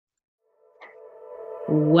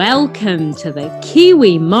Welcome to the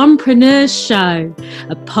Kiwi Mompreneurs Show,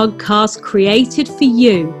 a podcast created for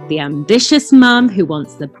you, the ambitious mum who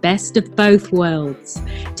wants the best of both worlds,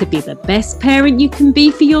 to be the best parent you can be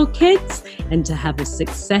for your kids and to have a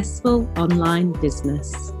successful online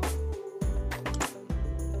business.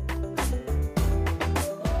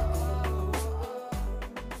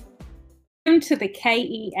 Welcome to the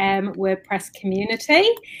KEM WordPress community.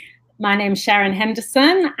 My name's Sharon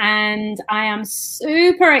Henderson, and I am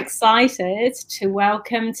super excited to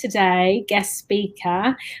welcome today guest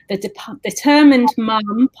speaker, the Determined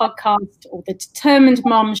Mum podcast, or the Determined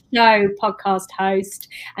Mum Show podcast host,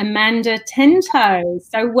 Amanda Tento.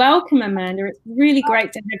 So welcome, Amanda. It's really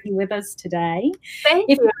great to have you with us today. Thank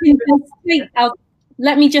you. You can speak,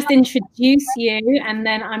 let me just introduce you, and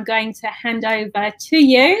then I'm going to hand over to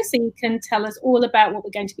you so you can tell us all about what we're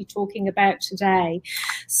going to be talking about today.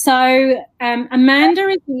 So Amanda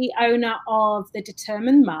is the owner of The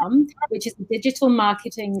Determined Mum, which is a digital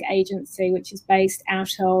marketing agency which is based out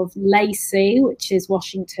of Lacey, which is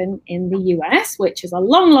Washington in the US, which is a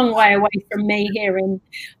long, long way away from me here in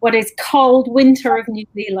what is cold winter of New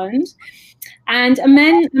Zealand. And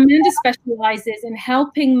Amanda specializes in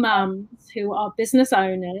helping mums who are business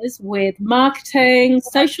owners with marketing,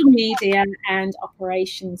 social media, and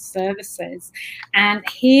operations services. And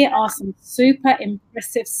here are some super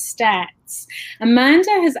impressive stats. Amanda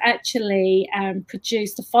has actually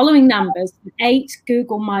produced the following numbers: 8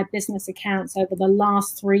 Google My Business accounts over the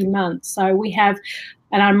last 3 months. So we have,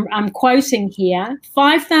 and I'm quoting here,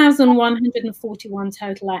 5,141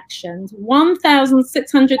 total actions,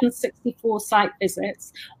 1,664 site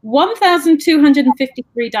visits,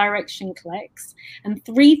 1,253 direction clicks, and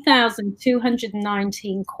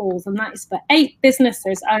 3,219 calls. And that is for 8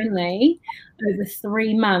 businesses only over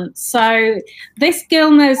 3 months. So this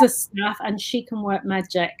girl knows her stuff, and she can work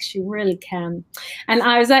magic. She really can. And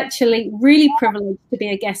I was actually really privileged to be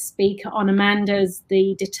a guest speaker on Amanda's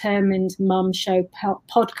The Determined Mum Show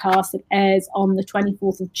podcast that airs on the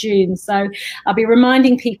 24th of June. So I'll be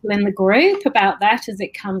reminding people in the group about that as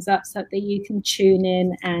it comes up, so that you can tune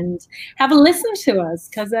in and have a listen to us,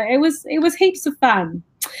 because it was heaps of fun.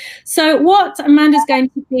 So what Amanda's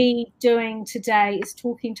going to be doing today is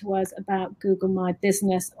talking to us about Google My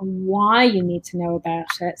Business and why you need to know about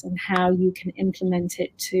it and how you can implement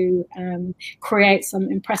it to create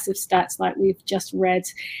some impressive stats like we've just read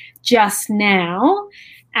just now.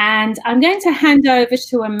 And I'm going to hand over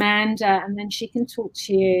to Amanda, and then she can talk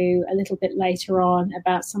to you a little bit later on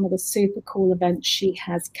about some of the super cool events she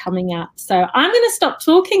has coming up. So I'm going to stop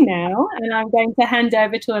talking now, and I'm going to hand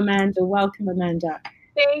over to Amanda. Welcome, Amanda.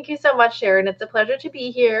 Thank you so much, Sharon. It's a pleasure to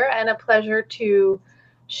be here and a pleasure to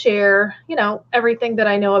share, everything that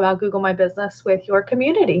I know about Google My Business with your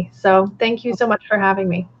community. So thank you so much for having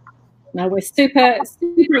me. No, we're super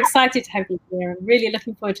excited to have you here. I'm really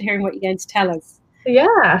looking forward to hearing what you're going to tell us.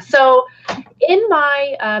 Yeah. So in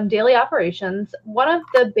my daily operations, one of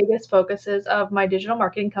the biggest focuses of my digital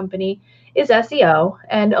marketing company is SEO.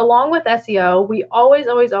 And along with SEO, we always,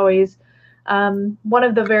 one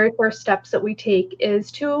of the very first steps that we take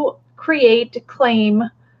is to claim,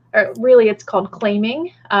 or really it's called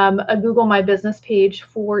claiming, a Google My Business page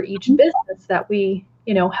for each business that we,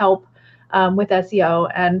 help with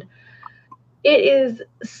SEO. And it is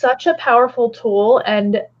such a powerful tool.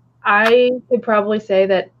 And I could probably say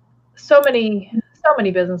that so many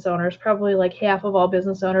business owners, probably like half of all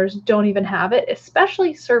business owners, don't even have it,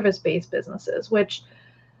 especially service-based businesses, which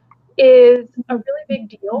is a really big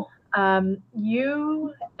deal.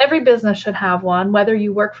 Every business should have one, whether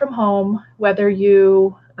you work from home, whether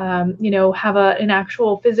you, have an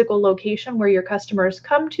actual physical location where your customers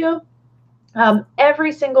come to.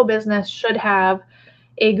 Every single business should have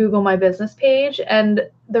a Google My Business page. And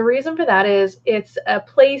the reason for that is it's a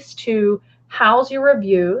place to house your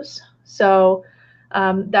reviews. So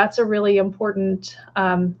that's a really important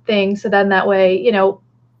thing. So then that way,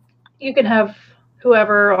 you can have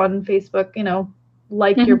whoever on Facebook,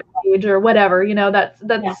 like your page or whatever,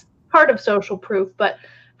 that's part of social proof. But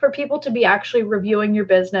for people to be actually reviewing your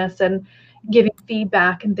business and giving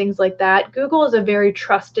feedback and things like that, Google is a very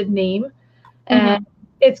trusted name. And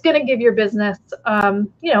it's going to give your business,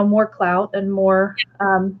 more clout and more,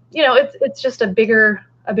 it's just a bigger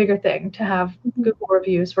thing to have Google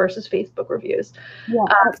reviews versus Facebook reviews. Yeah,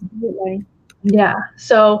 absolutely. Yeah.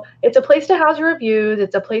 So it's a place to house your reviews.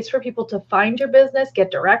 It's a place for people to find your business,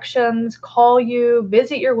 get directions, call you,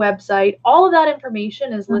 visit your website. All of that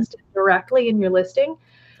information is listed directly in your listing.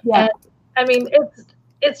 Yeah. And I mean,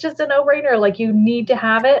 it's just a no-brainer. Like, you need to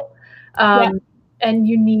have it. and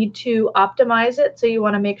you need to optimize it. So you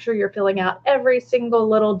want to make sure you're filling out every single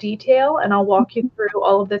little detail, and I'll walk you through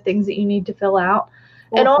all of the things that you need to fill out.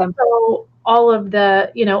 Awesome. And also all of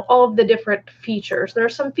the, all of the different features. There are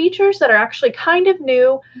some features that are actually kind of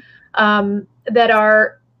new, that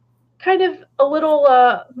are kind of a little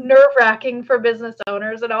nerve-wracking for business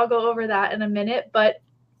owners, and I'll go over that in a minute, but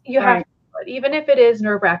you have to, even if it is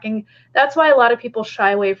nerve-wracking, that's why a lot of people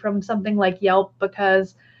shy away from something like Yelp,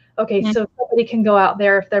 because so somebody can go out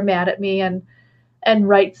there if they're mad at me and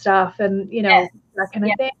write stuff and that kind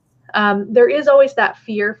of thing. There is always that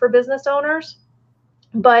fear for business owners,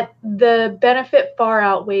 but the benefit far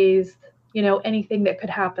outweighs anything that could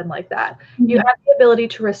happen like that. You have the ability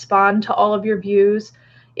to respond to all of your views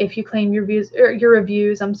if you claim your views, or your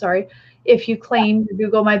reviews, if you claim your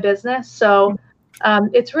Google My Business. So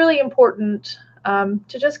it's really important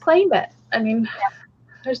to just claim it. I mean,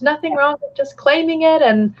 there's nothing wrong with just claiming it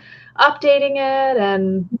and updating it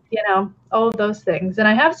and, all of those things. And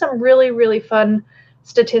I have some really, really fun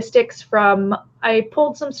statistics I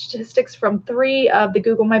pulled some statistics from 3 of the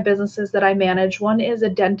Google My Businesses that I manage. One is a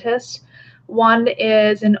dentist. One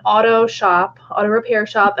is an auto repair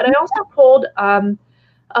shop. And I also pulled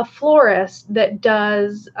a florist that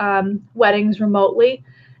does weddings remotely.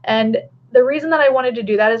 And the reason that I wanted to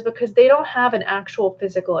do that is because they don't have an actual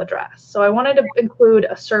physical address. So I wanted to include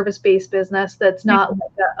a service-based business that's not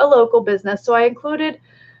like a local business. So I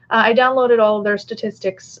downloaded all of their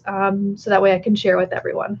statistics so that way I can share with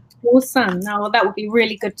everyone. Awesome. No, that would be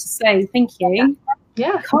really good to see. Thank you.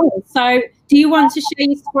 Yeah. Cool. So do you want to share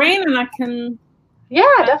your screen and I can... Yeah,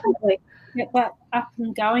 definitely. Get that up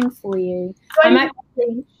and going for you.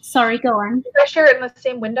 Sorry, go on. Did I share it in the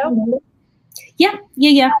same window? Yeah.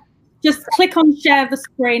 Just click on share the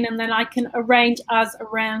screen and then I can arrange us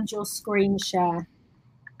around your screen share.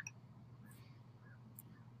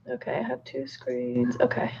 Okay, I have 2 screens.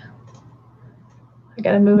 Okay. I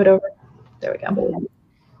got to move it over. There we go.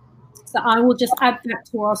 So I will just add that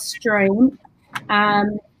to our stream.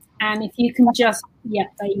 And if you can just, there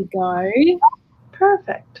you go.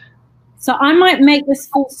 Perfect. So I might make this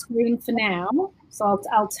full screen for now. So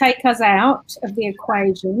I'll take us out of the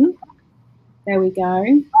equation. There we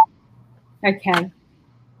go. Okay.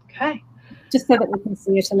 Just so that we can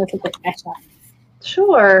see it a little bit better.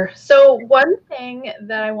 Sure. So one thing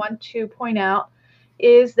that I want to point out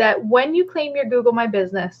is that when you claim your Google My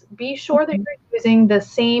Business, be sure that you're using the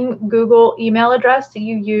same Google email address that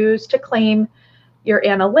you use to claim your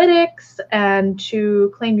analytics and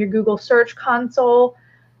to claim your Google Search Console.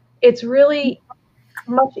 It's really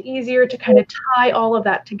much easier to kind of tie all of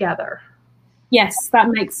that together. Yes, that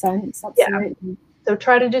makes sense. Absolutely. Yeah. So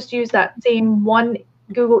try to just use that same one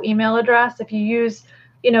Google email address. If you use,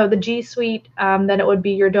 the G Suite, then it would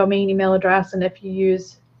be your domain email address. And if you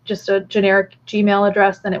use just a generic Gmail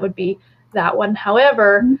address, then it would be that one.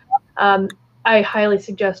 However, I highly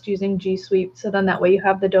suggest using G Suite. So then that way you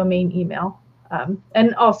have the domain email.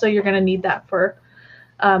 And also you're going to need that for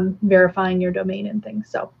verifying your domain and things.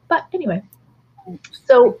 So, but anyway,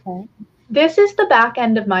 this is the back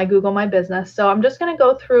end of my Google My Business. So I'm just going to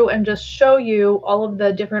go through and just show you all of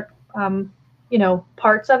the different,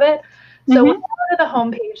 parts of it. So when you go to the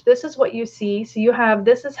homepage, this is what you see. So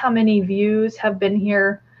this is how many views have been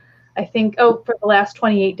here, I think, for the last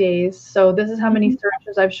 28 days. So this is how many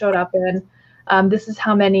searches I've showed up in. This is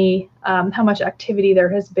how much activity there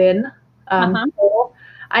has been. So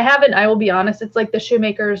I will be honest, it's like the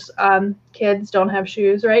shoemaker's kids don't have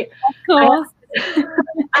shoes, right? Of course.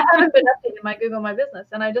 I haven't been updating my Google My Business,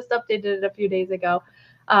 and I just updated it a few days ago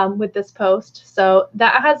with this post. So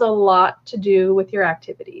that has a lot to do with your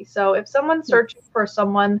activity. So if someone's searching for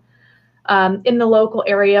someone in the local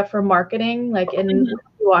area for marketing, like in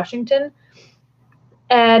Washington,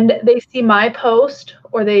 and they see my post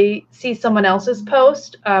or they see someone else's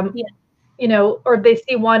post, or they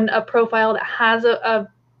see a profile that has a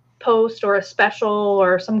post or a special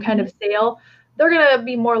or some kind of sale, they're going to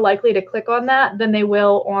be more likely to click on that than they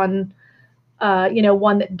will on,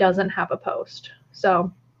 one that doesn't have a post.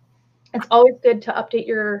 So it's always good to update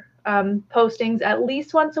your postings at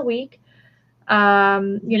least once a week. You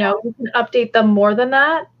can update them more than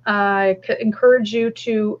that. I could encourage you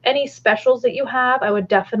to, any specials that you have, I would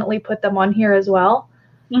definitely put them on here as well.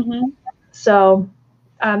 So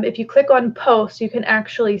if you click on posts, you can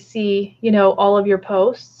actually see, all of your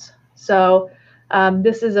posts. So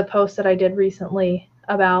this is a post that I did recently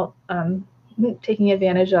about taking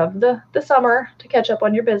advantage of the summer to catch up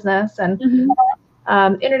on your business, and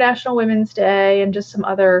International Women's Day, and just some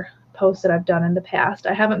other posts that I've done in the past.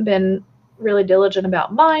 I haven't been really diligent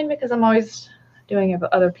about mine because I'm always doing it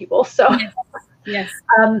for other people. So Yes.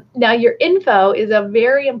 Now, your info is a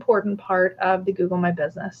very important part of the Google My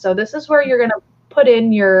Business. So this is where you're going to put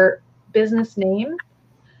in your business name.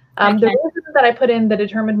 Okay. The reason that I put in the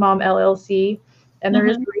Determined Mom LLC, and there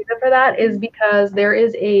is a reason for that, is because there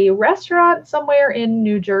is a restaurant somewhere in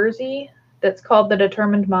New Jersey that's called the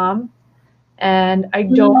Determined Mom, and I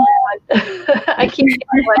don't want, I keep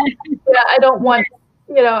yeah, I don't want,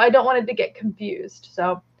 I don't want it to get confused.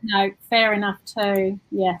 So no, fair enough too.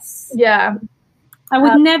 Yes. yeah. I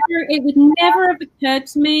would it would never have occurred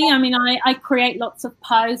to me. I mean, I create lots of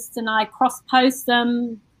posts and I cross-post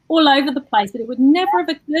them all over the place, but it would never have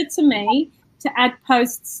occurred to me to add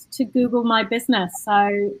posts to Google My Business.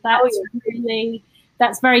 So that's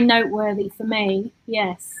that's very noteworthy for me.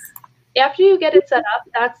 Yes. After you get it set up,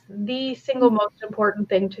 that's the single most important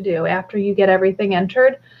thing to do after you get everything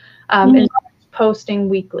entered, is posting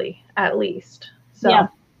weekly at least. So, yeah.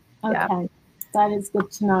 Okay. That is good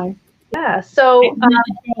to know. Yeah. So, what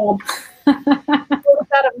was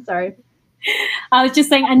that? I'm sorry. I was just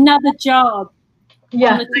saying another job.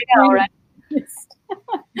 Yeah, I know, right?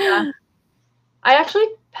 Yeah. I actually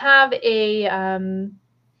have a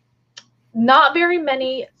not very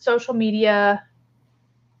many social media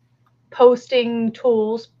posting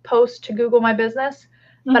tools post to Google My Business,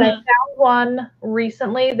 but I found one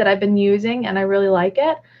recently that I've been using and I really like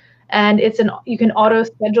it. And you can auto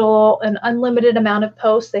schedule an unlimited amount of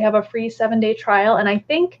posts. They have a free 7-day trial, and I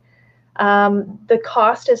think the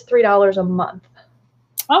cost is $3 a month.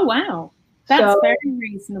 Oh wow, that's very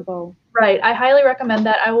reasonable. Right, I highly recommend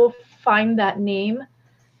that. I will find that name.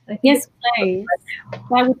 Yes, please.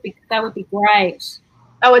 That would be great.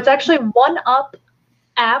 Oh, it's actually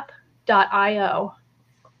oneupapp.io.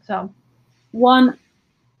 So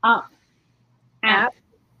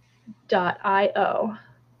oneupapp.io.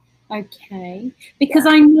 Okay, because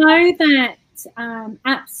I know that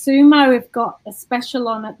AppSumo have got a special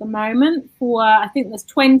on at the moment for, I think there's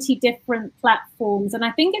 20 different platforms, and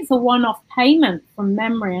I think it's a one-off payment from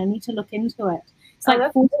memory. I need to look into it. It's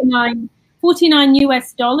like $49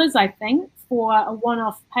 US, I think, for a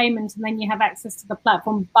one-off payment, and then you have access to the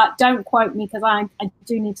platform. But don't quote me, because I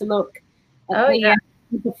do need to look at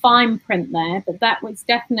the fine print there. But that was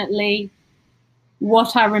definitely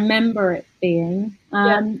what I remember it being.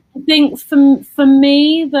 I think for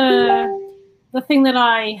me, the thing that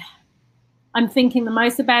I'm thinking the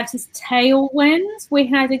most about is tailwind. We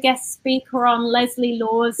had a guest speaker on, Leslie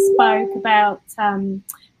Laws, spoke about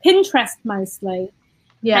Pinterest mostly.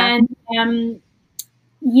 Yeah. And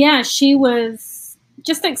she was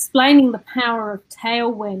just explaining the power of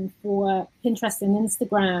tailwind for Pinterest and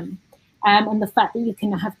Instagram, and the fact that you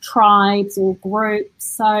can have tribes or groups.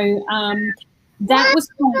 So that was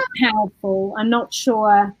quite powerful. I'm not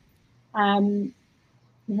sure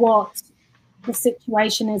what the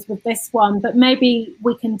situation is with this one, but maybe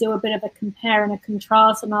we can do a bit of a compare and a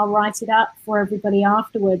contrast, and I'll write it up for everybody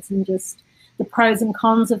afterwards, and just the pros and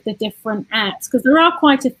cons of the different apps, because there are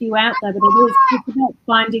quite a few out there, but it's about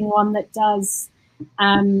finding one that does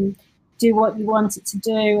do what you want it to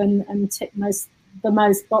do and tick the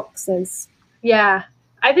most boxes. Yeah,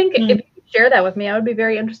 I think if you could share that with me, I would be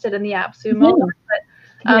very interested in the AppSumo. But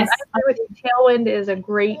I agree with you. Tailwind is a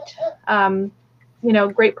great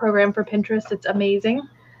great program for Pinterest. It's amazing.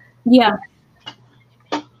 Yeah.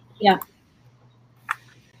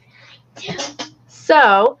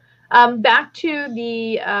 So back to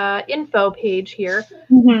the info page here.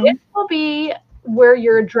 This will be where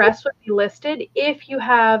your address would be listed if you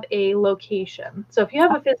have a location. So if you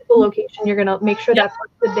have a physical location, you're going to make sure that's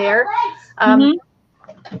listed there.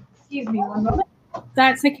 Excuse me one moment.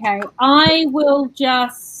 That's okay. I will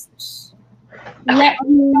just let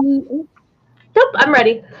you... Nope, I'm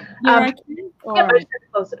ready. You're okay? Yep, I just have to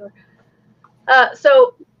close the door.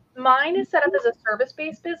 So mine is set up as a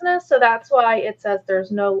service-based business, so that's why it says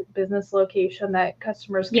there's no business location that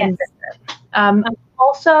customers can visit.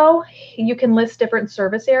 Also, you can list different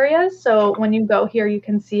service areas. So when you go here, you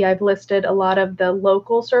can see I've listed a lot of the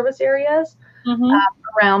local service areas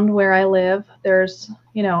around where I live. There's,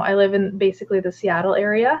 I live in basically the Seattle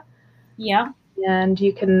area. Yeah. And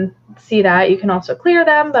you can see that. You can also clear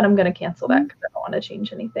them, but I'm going to cancel that because I don't want to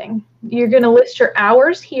change anything. You're going to list your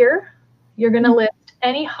hours here. You're going to list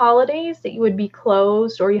any holidays that you would be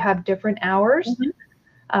closed or you have different hours.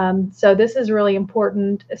 So this is really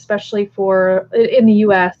important, especially in the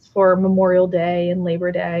U.S. for Memorial Day and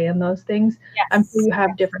Labor Day and those things. I'm sure you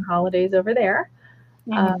have different holidays over there.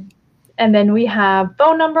 And then we have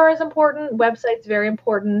phone number is important. Website's very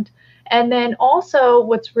important. And then also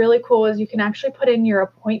what's really cool is you can actually put in your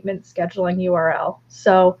appointment scheduling URL.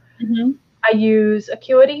 So I use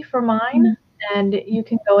Acuity for mine, and you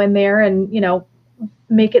can go in there and,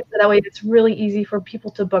 make it so that way it's really easy for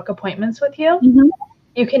people to book appointments with you.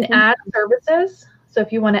 You can add services. So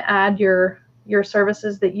if you want to add your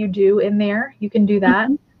services that you do in there, you can do that.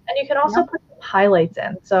 And you can also put highlights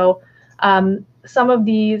in. So some of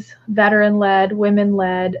these veteran-led,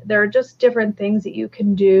 women-led, there are just different things that you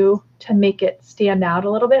can do to make it stand out a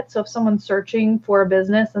little bit. So if someone's searching for a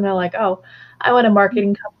business and they're like, oh, I want a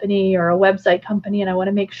marketing company or a website company, and I want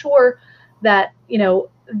to make sure that, you know,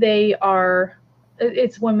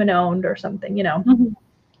 it's women-owned or something, you know,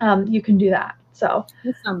 you can do that. So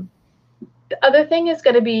the other thing is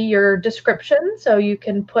going to be your description. So you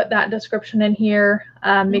can put that description in here,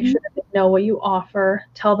 make sure that they know what you offer,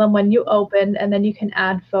 tell them when you open, and then you can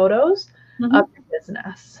add photos of your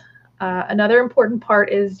business. Another important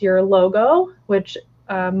part is your logo, which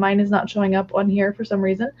mine is not showing up on here for some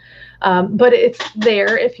reason, but it's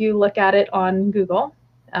there if you look at it on Google.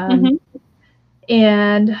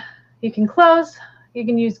 And you can close. You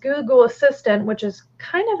can use Google Assistant, which is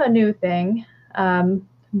kind of a new thing,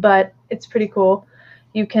 but it's pretty cool.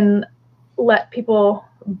 You can let people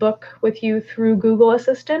book with you through Google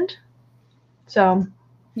Assistant. So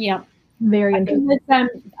yeah, very interesting.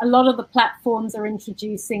 A lot of the platforms are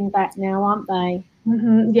introducing that now, aren't they?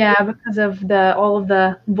 Yeah, because of all of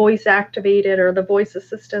the voice activated or the voice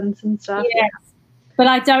assistants and stuff. Yes. But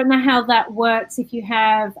I don't know how that works. If you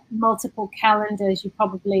have multiple calendars, you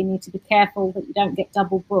probably need to be careful that you don't get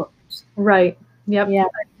double booked. Right. Yep. Yeah.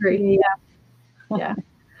 I agree. Yeah.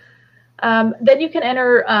 Then you can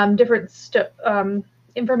enter different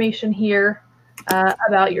information here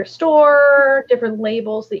about your store, different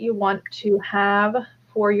labels that you want to have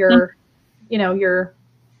for your, you know, your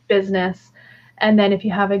business. And then if you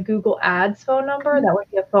have a Google Ads phone number, that would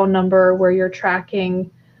be a phone number where you're tracking,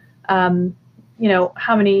 you know,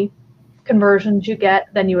 how many conversions you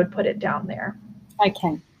get, then you would put it down there.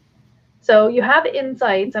 Okay. So you have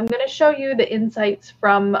insights. I'm going to show you the insights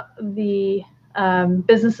from the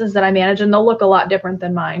businesses that I manage, and they'll look a lot different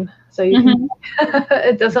than mine. So you can,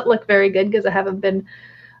 it doesn't look very good because I haven't been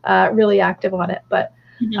really active on it, but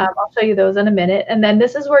I'll show you those in a minute. And then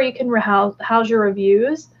this is where you can house your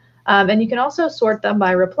reviews, and you can also sort them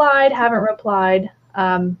by replied, haven't replied,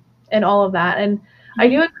 and all of that. And I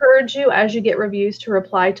do encourage you, as you get reviews, to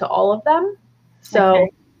reply to all of them. So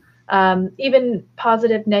even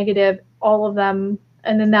positive, negative, all of them.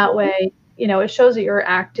 And then that way, you know, it shows that you're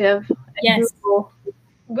active. Yes.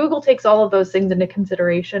 Google takes all of those things into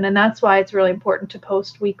consideration. And that's why it's really important to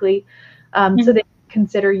post weekly, so they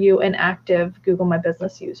consider you an active Google My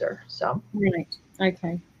Business user. So, right.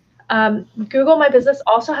 Okay. Google My Business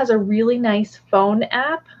also has a really nice phone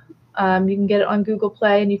app. You can get it on Google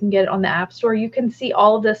Play and you can get it on the App Store. You can see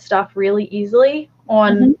all of this stuff really easily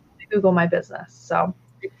on Google My Business. So,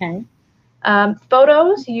 okay.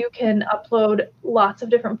 Photos, you can upload lots of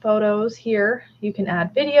different photos here. You can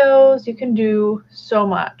add videos. You can do so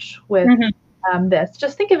much with this.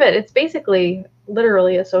 Just think of it. It's basically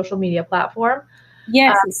literally a social media platform.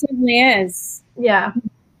 Yes, it certainly is. Yeah.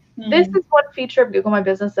 This is one feature of Google My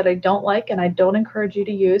Business that I don't like, and I don't encourage you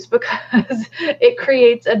to use because it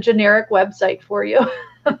creates a generic website for you.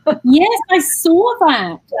 Yes, I saw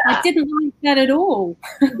that. Yeah. I didn't like that at all.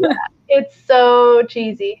 Yeah, it's so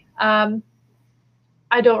cheesy.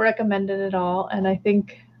 I don't recommend it at all. And I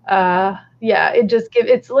think, yeah,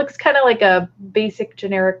 it looks kind of like a basic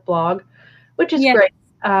generic blog, which is great.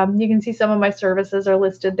 You can see some of my services are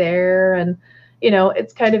listed there, and you know,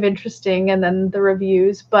 it's kind of interesting, and then the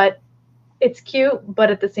reviews, but it's cute, but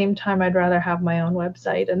at the same time, I'd rather have my own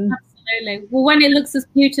website. And absolutely. Well, when it looks as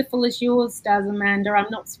beautiful as yours does, Amanda, I'm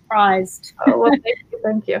not surprised. Oh, well,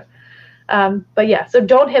 thank you. But yeah, so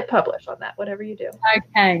don't hit publish on that, whatever you do.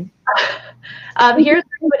 Okay. Here's where you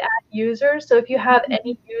would add users. So if you have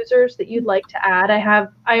any users that you'd like to add,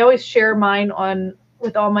 I always share mine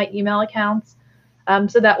with all my email accounts.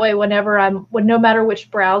 So that way, no matter which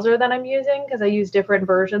browser that I'm using, because I use different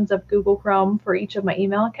versions of Google Chrome for each of my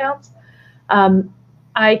email accounts,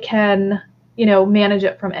 I can, you know, manage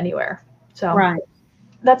it from anywhere. So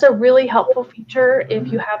that's a really helpful feature.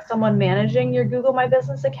 If you have someone managing your Google My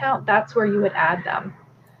Business account, that's where you would add them.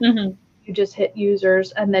 You just hit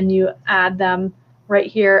users and then you add them right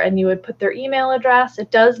here, and you would put their email address. It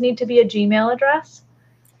does need to be a Gmail address.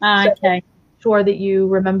 Okay. So make sure that you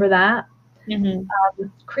remember that.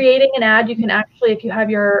 Creating an ad, you can actually, if you have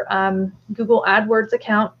your Google AdWords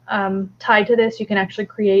account tied to this, you can actually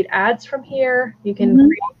create ads from here. You can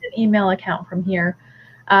create an email account from here.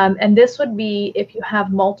 And this would be if you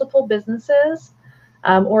have multiple businesses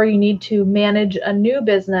or you need to manage a new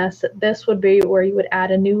business, this would be where you would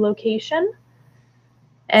add a new location.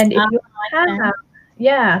 And if you have,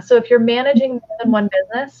 Yeah. So if you're managing more than one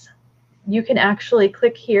business, you can actually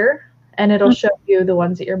click here and it'll show you the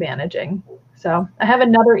ones that you're managing. So I have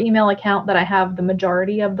another email account that I have the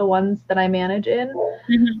majority of the ones that I manage in.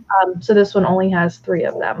 Mm-hmm. So this one only has 3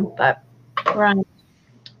 of them, but Right.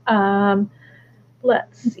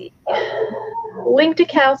 Let's see. Linked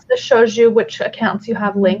accounts, this shows you which accounts you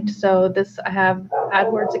have linked. So this, I have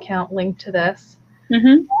AdWords account linked to this.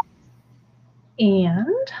 Mm-hmm.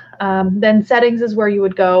 And then settings is where you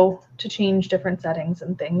would go to change different settings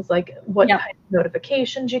and things like what kind of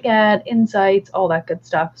notifications you get, insights, all that good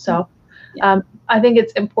stuff. So I think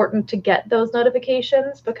it's important to get those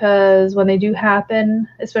notifications because when they do happen,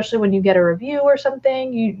 especially when you get a review or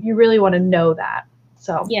something, you really want to know that.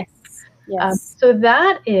 So yes. So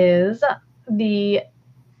that is the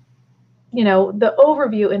the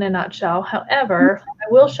overview in a nutshell. However, I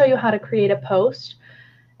will show you how to create a post.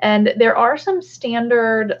 And there are some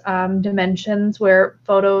standard dimensions where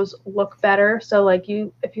photos look better. So like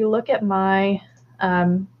if you look at my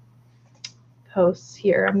posts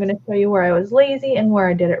here, I'm going to show you where I was lazy and where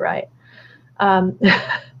I did it right. So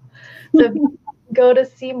if you go to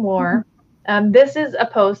see more, this is a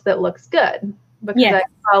post that looks good because I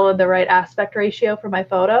followed the right aspect ratio for my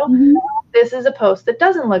photo. This is a post that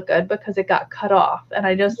doesn't look good because it got cut off.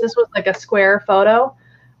 And this was like a square photo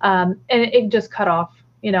and it just cut off.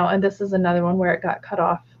 And this is another one where it got cut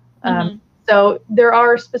off. So there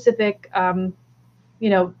are specific,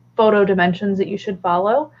 photo dimensions that you should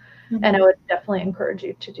follow. And I would definitely encourage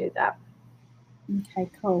you to do that. Okay,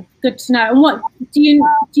 cool. Good to know. And what do you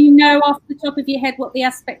know off the top of your head what the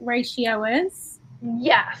aspect ratio is?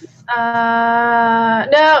 Yes. No,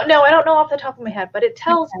 I don't know off the top of my head, but it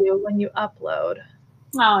tells you when you upload.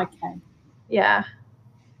 Oh, okay. Yeah.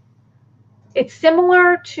 It's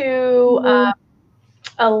similar to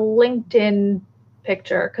a LinkedIn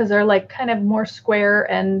picture because they're like kind of more square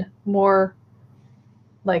and more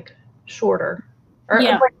like shorter or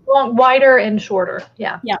like wider and shorter.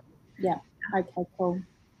 Yeah. Okay, cool.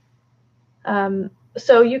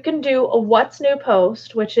 So you can do a what's new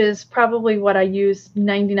post, which is probably what I use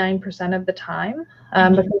 99% of the time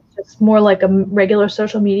because it's just more like a regular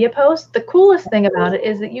social media post. The coolest thing about it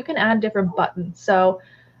is that you can add different buttons. So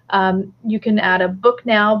you can add a book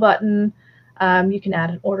now button. You can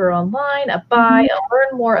add an order online, a buy, a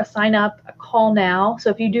learn more, a sign up, a call now. So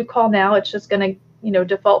if you do call now, it's just going to,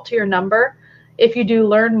 default to your number. If you do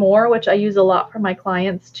learn more, which I use a lot for my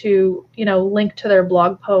clients to, link to their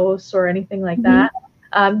blog posts or anything like that,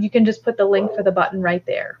 you can just put the link for the button right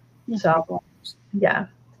there. So, yeah.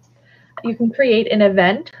 You can create an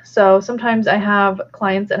event. So sometimes I have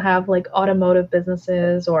clients that have like automotive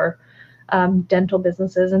businesses or dental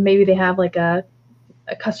businesses, and maybe they have like a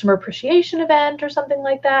customer appreciation event or something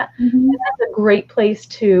like that. And that's a great place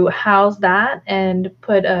to house that and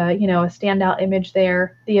put a standout image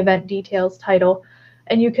there, the event details, title,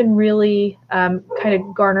 and you can really kind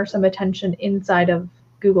of garner some attention inside of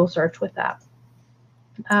Google search with that.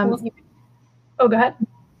 Oh, go ahead.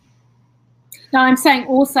 No, I'm saying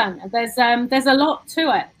awesome. There's a lot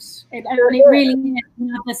to it. It really is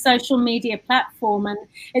the social media platform, and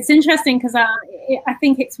it's interesting because I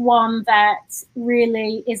think it's one that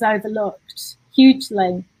really is overlooked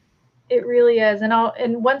hugely. It really is,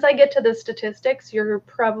 and once I get to the statistics, you're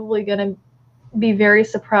probably going to be very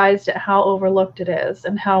surprised at how overlooked it is,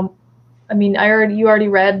 and how, you already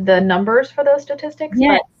read the numbers for those statistics.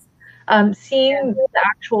 Yes. But seeing the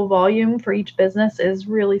actual volume for each business is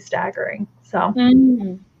really staggering. So,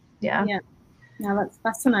 yeah. No, that's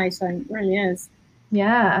fascinating. It really is.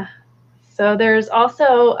 Yeah. So there's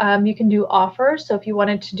also, you can do offers. So if you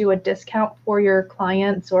wanted to do a discount for your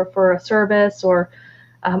clients or for a service or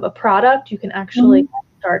a product, you can actually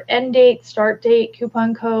start end date, start date,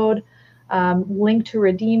 coupon code, link to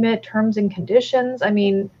redeem it, terms and conditions.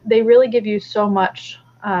 They really give you so much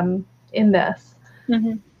in this.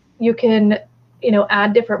 You can,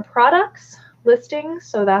 add different products, listings.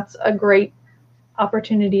 So that's a great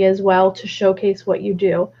opportunity as well to showcase what you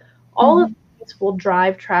do. All of these will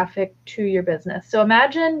drive traffic to your business. So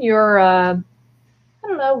imagine you're a,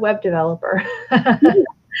 web developer. And,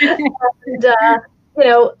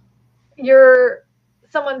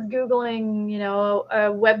 someone's Googling,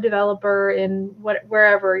 a web developer in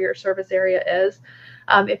wherever your service area is,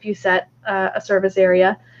 if you set a service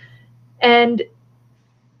area, and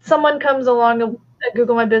someone comes along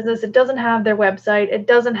Google My Business, it doesn't have their website, it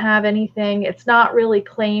doesn't have anything, it's not really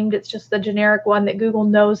claimed, it's just the generic one that Google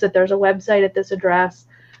knows that there's a website at this address,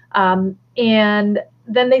 and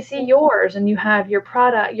then they see yours and you have your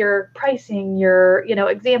product, your pricing, your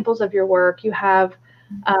examples of your work, you have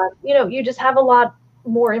you just have a lot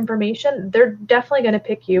more information, they're definitely going to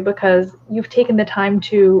pick you because you've taken the time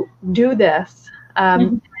to do this.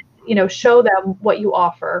 You know, show them what you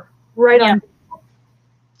offer right on.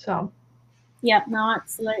 So. Yeah, no,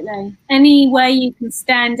 absolutely. Any way you can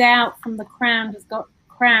stand out from the crowd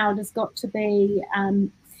has got to be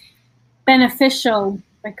beneficial,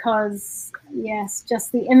 because yes,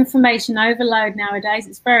 just the information overload nowadays,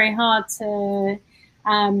 it's very hard to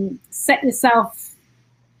set yourself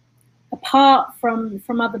apart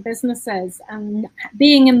from other businesses, and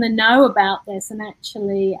being in the know about this and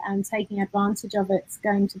actually taking advantage of it's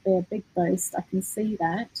going to be a big boost. I can see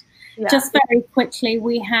that. Yeah. Just very quickly,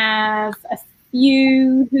 we have a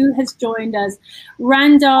few who has joined us.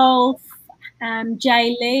 Randolph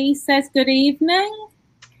J. Lee says good evening.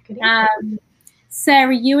 Good evening.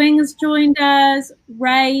 Sarah Ewing has joined us.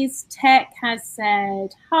 Ray's Tech has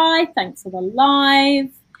said hi, thanks for the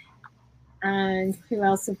live. And who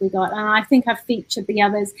else have we got? And I think I've featured the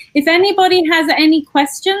others. If anybody has any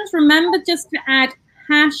questions, remember just to add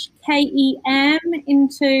 #KEM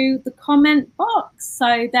into the comment box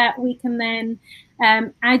so that we can then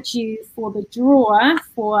add you for the draw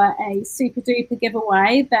for a super duper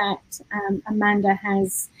giveaway that Amanda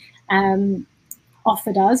has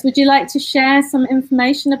offered us. Would you like to share some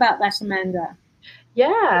information about that, Amanda?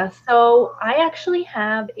 Yeah, so I actually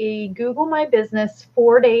have a Google My Business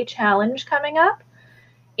 4-day challenge coming up,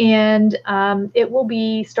 and it will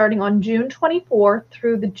be starting on June 24th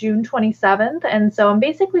through the June 27th. And so I'm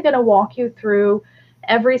basically going to walk you through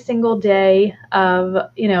every single day of,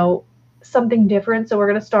 you know, something different. So we're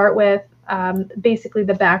going to start with basically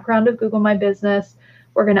the background of Google My Business.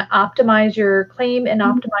 We're going to optimize your claim and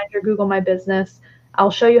optimize your Google My Business.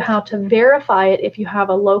 I'll show you how to verify it if you have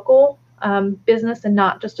a local business and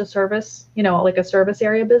not just a service, you know, like a service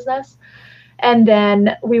area business. And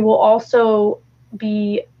then we will also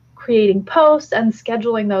be creating posts and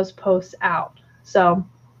scheduling those posts out. So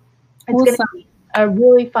it's going to be a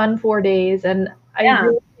really fun 4 days, and I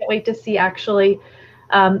really can't wait to see actually,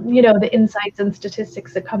 you know, the insights and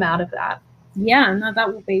statistics that come out of that. Yeah, no,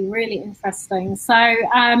 that will be really interesting. So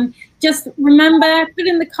just remember, put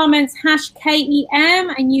in the comments #KEM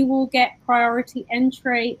and you will get priority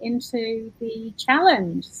entry into the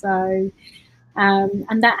challenge. So,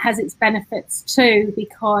 and that has its benefits too,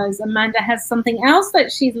 because Amanda has something else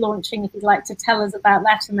that she's launching. If you'd like to tell us about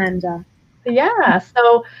that, Amanda. Yeah,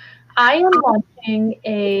 so I am launching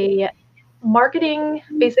a marketing,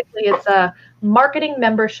 basically it's a marketing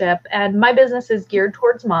membership, and my business is geared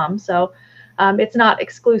towards moms. So it's not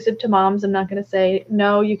exclusive to moms. I'm not going to say,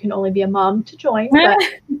 no, you can only be a mom to join, but so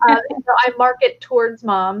I market towards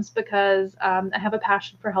moms because I have a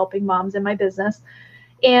passion for helping moms in my business.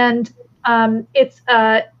 And it's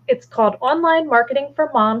called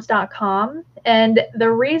onlinemarketingformoms.com. And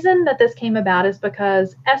the reason that this came about is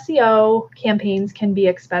because SEO campaigns can be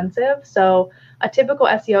expensive. So a typical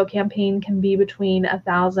SEO campaign can be between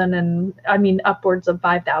 $1,000 and upwards of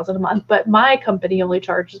 $5,000 a month. But my company only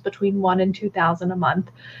charges between $1,000 and $2,000 a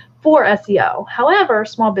month for SEO. However,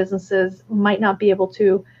 small businesses might not be able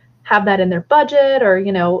to have that in their budget, or,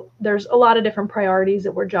 you know, there's a lot of different priorities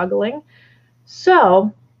that we're juggling.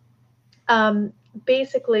 So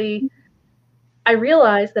basically, I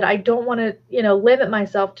realized that I don't want to, you know, limit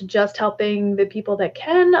myself to just helping the people that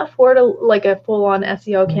can afford a full-on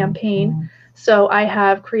SEO campaign. So I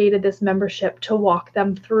have created this membership to walk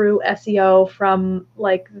them through SEO from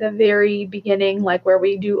like the very beginning, like where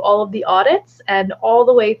we do all of the audits, and all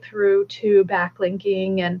the way through to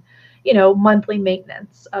backlinking and, you know, monthly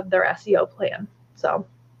maintenance of their SEO plan. So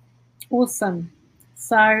awesome.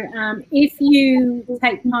 So if you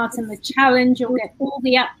take part in the challenge, you'll get all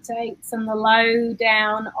the updates and the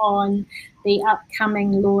lowdown on the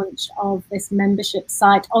upcoming launch of this membership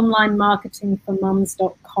site,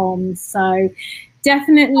 onlinemarketingformoms.com. So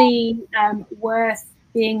definitely worth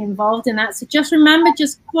being involved in that. So just remember,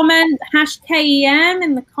 just comment #KEM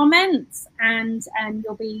in the comments, and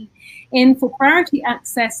you'll be in for priority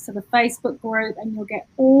access to the Facebook group, and you'll get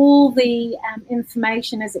all the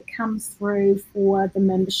information as it comes through for the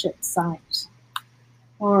membership site.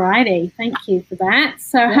 Alrighty, thank you for that.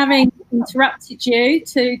 So having interrupted you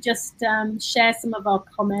to just share some of our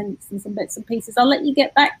comments and some bits and pieces, I'll let you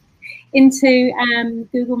get back into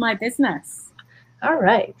Google My Business. All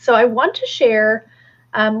right, so I want to share,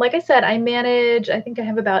 like I said, I manage, I think I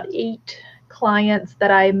have about 8 clients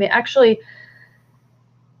that I actually,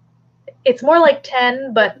 it's more like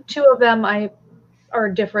 10, but 2 of them are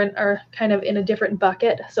kind of in a different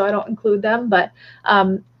bucket, so I don't include them. But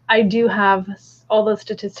I do have all those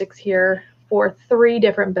statistics here for 3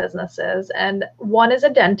 different businesses, and one is a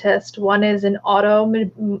dentist, one is an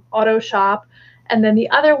auto shop, And then the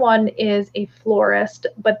other one is a florist,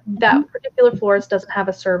 but that particular florist doesn't have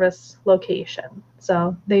a service location.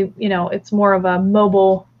 So they, you know, it's more of a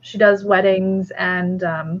mobile. She does weddings and,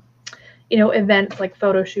 you know, events like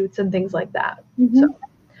photo shoots and things like that. So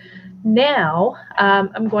now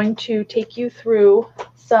I'm going to take you through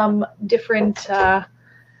some different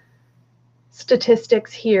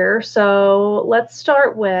statistics here. So let's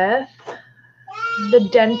start with the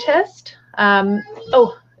dentist.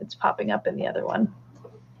 Oh, it's popping up in the other one.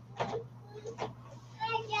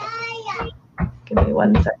 Give me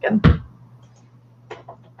 1 second.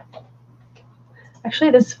 Actually,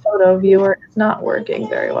 this photo viewer is not working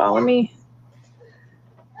very well. Let me,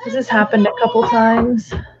 this has happened a couple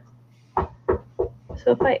times.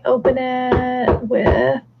 So if I open it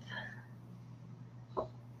with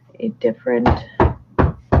a different,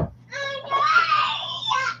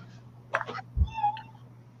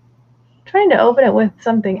 trying to open it with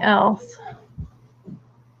something else.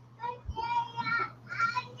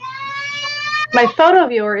 My photo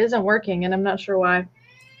viewer isn't working, and I'm not sure why.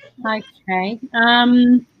 Okay.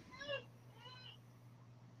 And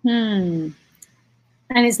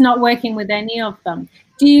it's not working with any of them.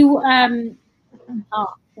 Do you,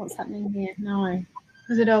 oh, what's happening here? No.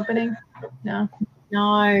 Is it opening? No.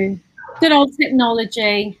 No. Good old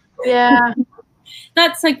technology. Yeah.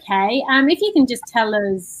 That's okay. If you can just tell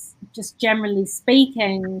us, just generally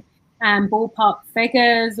speaking, ballpark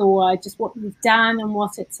figures or just what you've done and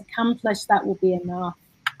what it's accomplished, that will be enough.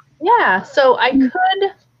 Yeah. So I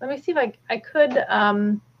could, let me see if I could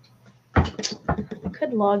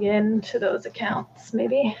log into those accounts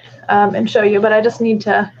maybe and show you, but I just need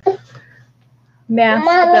to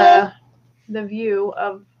mask the view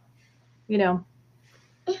of, you know,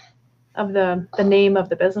 of the name of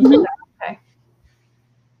the business. Okay.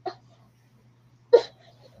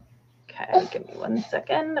 Okay, give me 1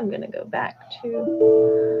 second. I'm going to go back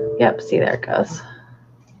to, yep, see, there it goes.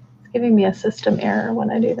 It's giving me a system error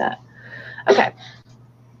when I do that. Okay.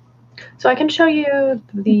 So I can show you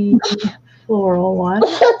the floral one.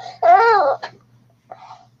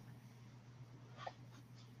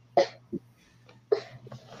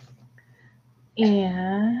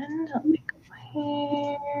 And let me go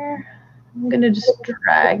here. I'm going to just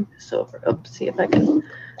drag this over. Oops, see if I can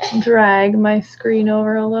drag my screen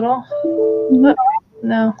over a little. Oh,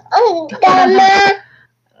 no. I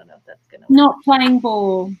don't know if that's going to work. Not playing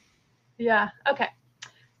ball. Yeah, okay.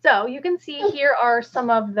 So you can see here are some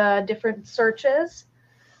of the different searches.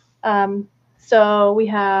 So we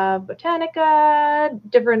have Botanica,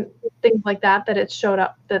 different things like that it's showed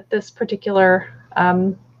up, that this particular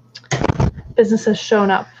business has shown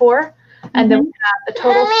up for. And then we have the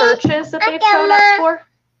total searches that they've shown up for.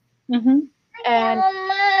 And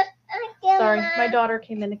sorry, my daughter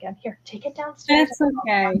came in again. Here, take it downstairs. That's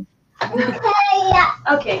okay.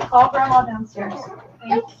 Okay, call grandma downstairs.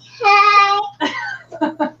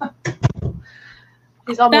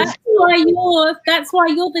 He's almost. That's why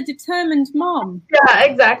you're the determined mom. Yeah,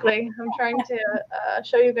 exactly. I'm trying to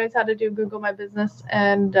show you guys how to do Google My Business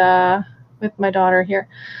and with my daughter here.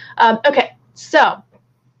 Okay, so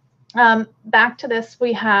back to this,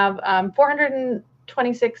 we have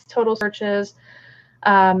 426 total searches,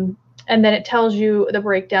 and then it tells you the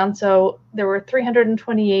breakdown. So there were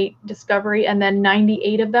 328 discovery, and then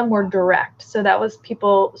 98 of them were direct. So that was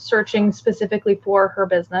people searching specifically for her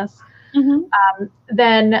business.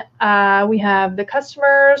 Then we have the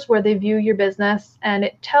customers where they view your business, and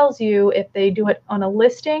it tells you if they do it on a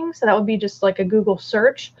listing. So that would be just like a Google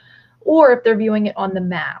search, or if they're viewing it on the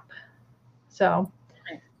map. So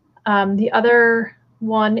the other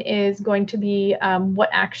one is going to be what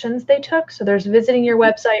actions they took. So there's visiting your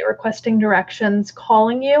website, requesting directions,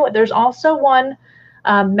 calling you. There's also one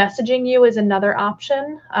messaging you is another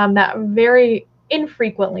option that very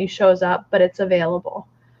infrequently shows up, but it's available.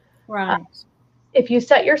 Right. If you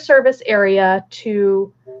set your service area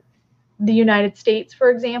to the United States, for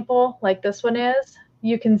example, like this one is,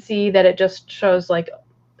 you can see that it just shows like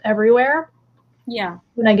everywhere. Yeah.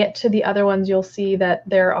 When I get to the other ones, you'll see that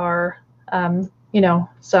there are, you know,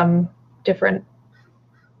 some different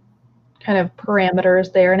kind of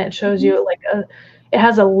parameters there, and it shows you like it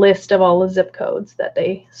has a list of all the zip codes that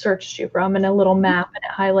they searched you from and a little map, and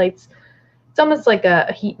it highlights. It's almost like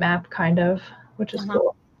a heat map kind of, which is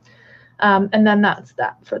cool. And then that's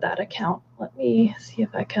that for that account. Let me see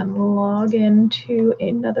if I can log into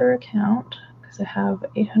another account because I have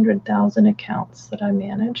 800,000 accounts that I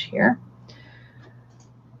manage here.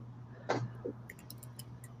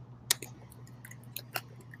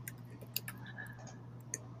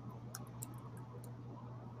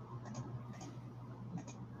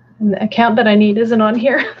 And the account that I need isn't on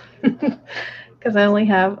here. because I only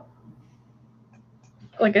have,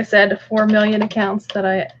 like I said, 4 million accounts that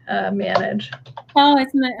I manage. Oh,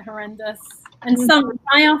 isn't it horrendous? And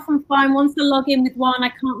I often find once I log in with one, I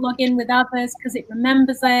can't log in with others because it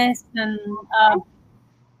remembers it. And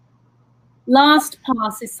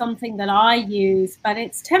LastPass is something that I use, but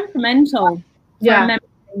it's temperamental for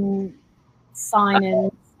remembering sign-in.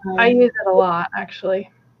 I use it a lot, actually.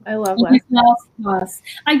 I love LastPass.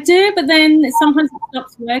 I do, but then sometimes it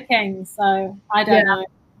stops working. So I don't know.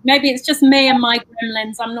 Maybe it's just me and my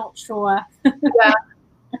gremlins. I'm not sure. Yeah.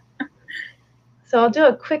 So I'll do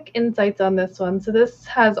a quick insights on this one. So this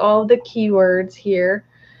has all the keywords here.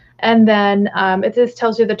 And then it just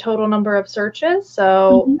tells you the total number of searches.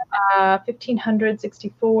 So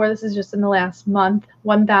 1,564, this is just in the last month.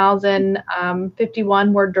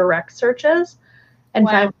 1,051 were direct searches, and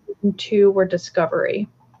 502 were discovery.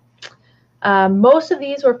 Most of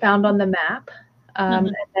these were found on the map.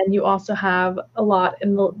 And then you also have a lot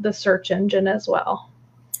in the search engine as well.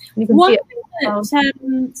 You can see it.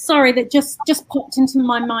 Sorry, that just popped into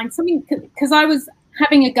my mind. Something, because I was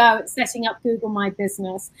having a go at setting up Google My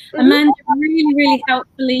Business. Amanda really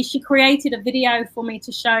helpfully, she created a video for me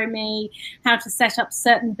to show me how to set up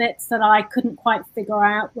certain bits that I couldn't quite figure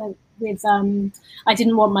out with I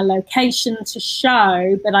didn't want my location to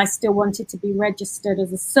show, but I still wanted to be registered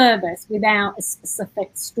as a service without a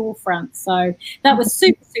specific storefront. So that was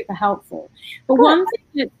super helpful. But one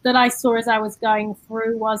thing that I saw as I was going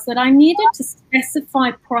through was that I needed to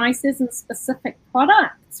specify prices and specific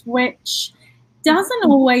products, which doesn't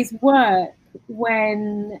always work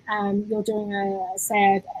when you're doing a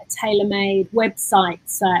tailor-made website,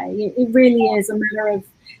 say. It really is a matter of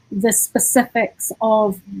the specifics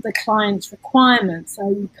of the client's requirements, so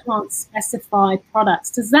you can't specify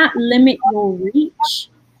products. Does that limit your reach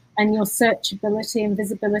and your searchability and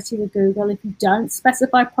visibility with Google if you don't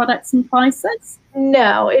specify products and prices?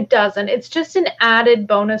 No, it doesn't. It's just an added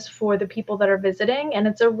bonus for the people that are visiting, and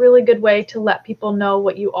it's a really good way to let people know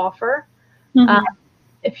what you offer.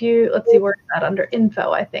 If you, let's see, where is that? Under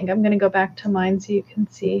info, I think. I'm going to go back to mine so you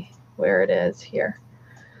can see where it is here.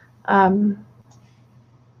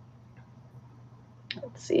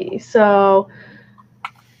 Let's see. So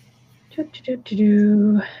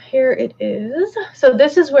here it is. So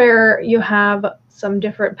this is where you have some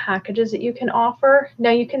different packages that you can offer.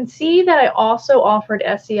 Now you can see that I also offered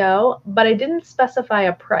SEO, but I didn't specify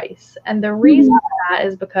a price. And the reason for that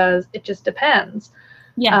is because it just depends.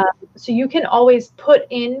 Yeah. So you can always put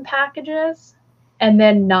in packages and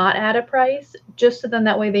then not add a price, just so then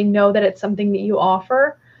that way they know that it's something that you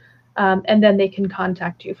offer, and then they can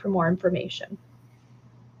contact you for more information.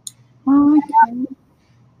 Okay.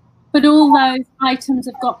 But all those items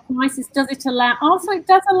have got prices. Does it allow? Also, it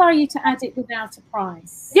does allow you to add it without a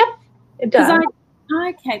price. Yep, it does.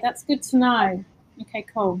 Okay, that's good to know. Okay,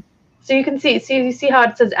 cool. So you can see you see how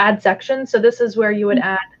it says add section. So this is where you would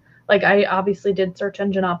add. Like I obviously did search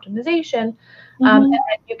engine optimization, and then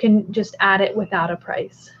you can just add it without a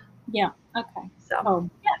price. Yeah. Okay. So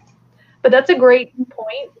yeah, but that's a great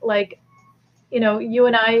point. Like, you know, you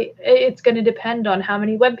and I, it's going to depend on how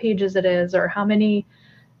many web pages it is, or how many,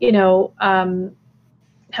 you know, how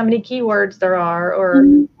many keywords there are, or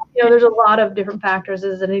you know, there's a lot of different factors.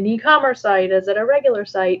 Is it an e-commerce site? Is it a regular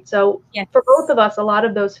site? So for both of us, a lot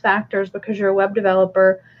of those factors, because you're a web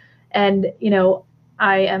developer, and you know,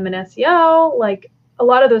 I am an SEO, like a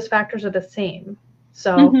lot of those factors are the same.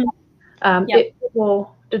 So it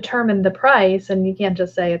will determine the price, and you can't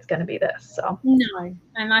just say it's going to be this. So no,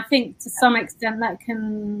 and I think to some extent that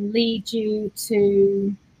can lead you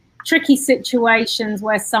to tricky situations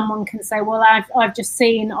where someone can say, well, I've just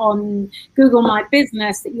seen on Google My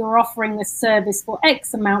Business that you're offering this service for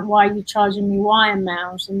X amount. Why are you charging me Y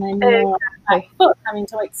amount? And then you're having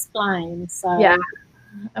to explain. So yeah.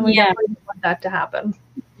 And we definitely want that to happen.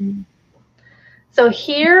 So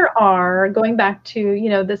here are, going back to, you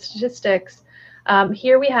know, the statistics,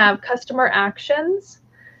 here we have customer actions,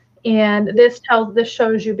 and this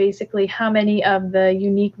shows you basically how many of the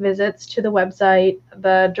unique visits to the website,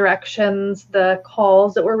 the directions, the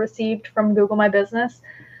calls that were received from Google My Business.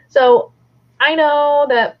 So I know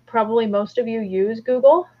that probably most of you use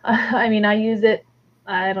Google. I mean, I use it,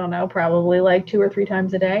 I don't know, probably like 2 or 3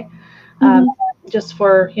 times a day. Just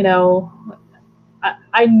for, you know,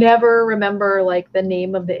 I never remember like the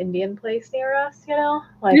name of the Indian place near us, you know,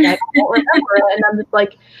 like I don't remember it, and I'm just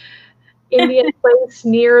like, Indian place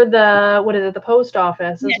near the, what is it, the post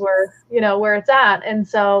office is where, you know, where it's at. And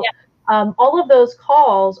so all of those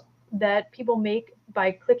calls that people make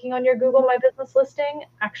by clicking on your Google My Business listing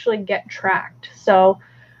actually get tracked. So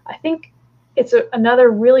I think it's another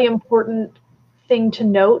really important thing to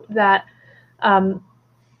note, that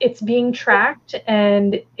it's being tracked,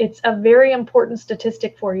 and it's a very important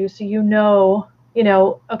statistic for you. So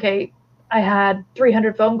okay, I had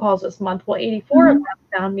 300 phone calls this month. Well, 84 of them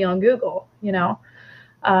found me on Google.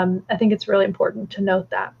 I think it's really important to note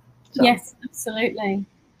that. So. Yes, absolutely.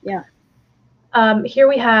 Yeah. Here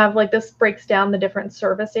we have, like, this breaks down the different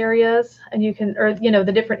service areas, and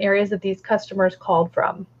the different areas that these customers called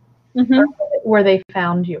from, or where they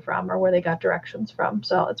found you from, or where they got directions from.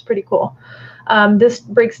 So it's pretty cool. This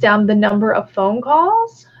breaks down the number of phone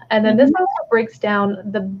calls, and then this also breaks down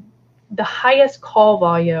the highest call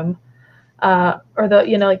volume, or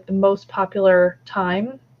the most popular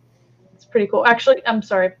time. Pretty cool. Actually, I'm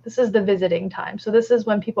sorry, this is the visiting time. So this is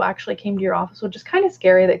when people actually came to your office, which is kind of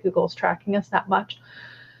scary that Google's tracking us that much.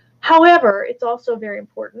 However, it's also very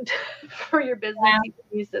important for your business. You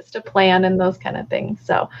can use this to plan and those kind of things.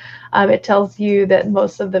 So it tells you that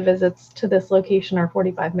most of the visits to this location are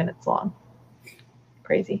 45 minutes long.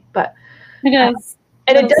 Crazy, but it is.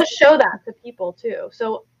 And it does show that to people too.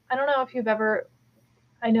 So I don't know if you've ever,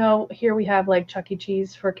 I know here we have like Chuck E.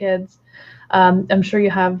 Cheese for kids. I'm sure you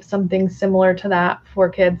have something similar to that for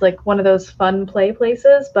kids, like one of those fun play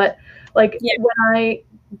places. But like when I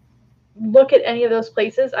look at any of those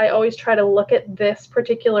places, I always try to look at this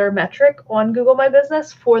particular metric on Google My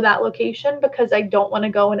Business for that location, because I don't want to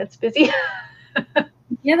go when it's busy.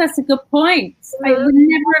 Yeah, that's a good point. It would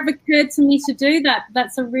never have occurred to me to do that.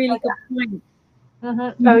 That's a really good point.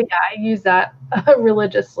 Oh yeah, I use that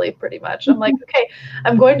religiously, pretty much. I'm like, okay,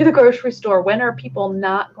 I'm going to the grocery store. When are people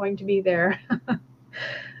not going to be there?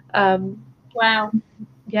 Wow.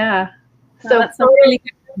 Yeah. So that's a really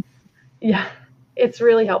good one. Yeah, it's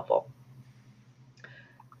really helpful.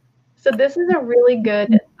 So this is a really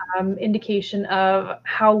good indication of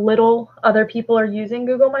how little other people are using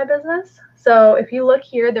Google My Business. So if you look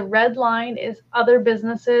here, the red line is other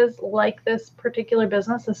businesses like this particular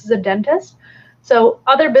business. This is a dentist. So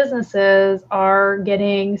other businesses are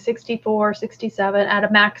getting 64, 67 at a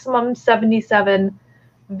maximum 77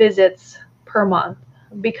 visits per month.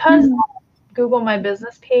 Because Google My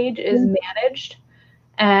Business page is managed,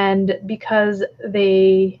 and because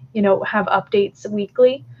they, have updates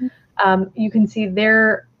weekly, you can see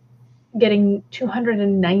they're getting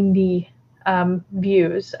 290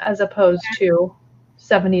 views as opposed to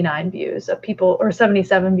 79 views of people, or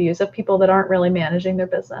 77 views of people that aren't really managing their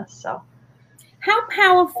business. So. How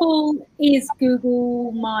powerful is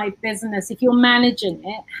Google My Business if you're managing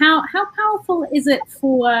it? How powerful is it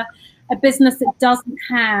for a business that doesn't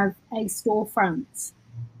have a storefront?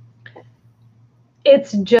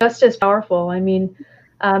 It's just as powerful. I mean,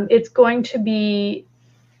 it's going to be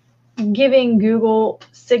giving Google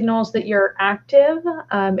signals that you're active.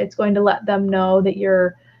 It's going to let them know that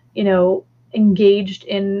you're, engaged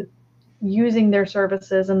in using their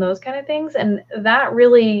services and those kind of things. And that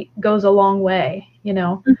really goes a long way,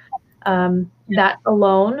 that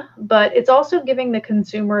alone. But it's also giving the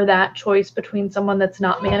consumer that choice between someone that's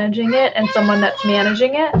not managing it and someone that's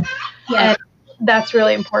managing it. And that's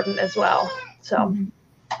really important as well. So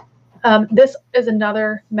this is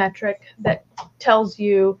another metric that tells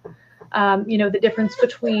you, the difference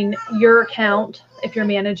between your account, if you're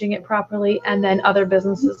managing it properly, and then other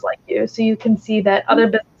businesses like you. So you can see that other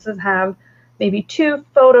businesses have maybe 2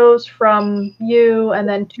 photos from you and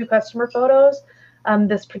then 2 customer photos.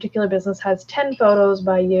 This particular business has 10 photos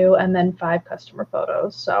by you and then 5 customer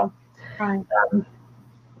photos. So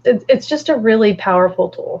it's just a really powerful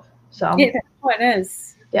tool. So it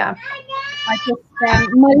is. Yeah. I just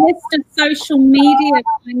my list of social media that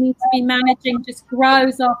I need to be managing just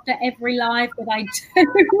grows after every live that I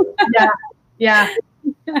do. Yeah.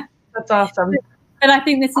 That's awesome. But I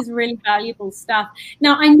think this is really valuable stuff.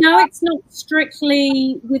 Now, I know it's not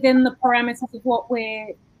strictly within the parameters of what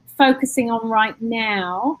we're focusing on right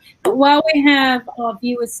now, but while we have our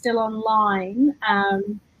viewers still online,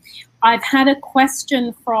 I've had a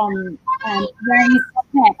question from Ray's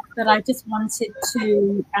Tech that I just wanted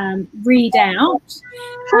to read out.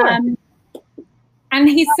 Sure. And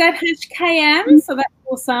he said #KM, so that's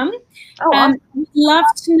awesome. Awesome. Would love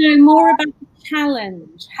to know more about the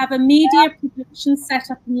challenge. Have a media production set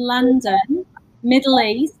up in London, Middle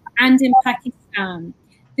East, and in Pakistan.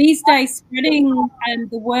 These days, spreading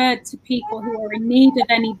the word to people who are in need of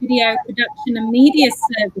any video production and media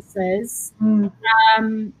services.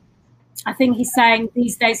 I think he's saying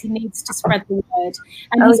these days he needs to spread the word.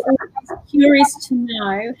 And he's always curious to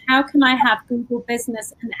know, how can I have Google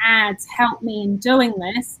Business and ads help me in doing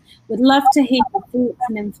this? Would love to hear your thoughts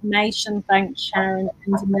and information. Thanks, Sharon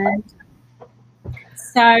and Amanda.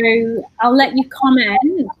 So I'll let you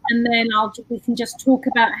comment, and then we can just talk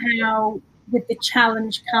about how with the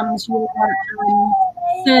challenge comes your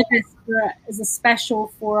service as a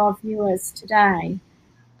special for our viewers today?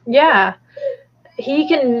 Yeah, he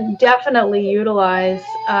can definitely utilize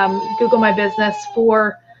Google My Business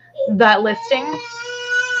for that listing.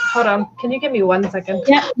 Hold on, can you give me 1 second?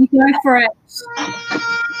 Yeah, you go for it.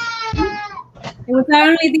 It was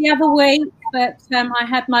only the other week that I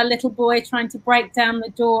had my little boy trying to break down the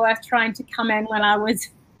door, trying to come in when I was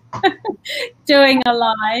doing a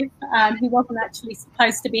live. He wasn't actually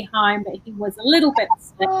supposed to be home, but he was a little bit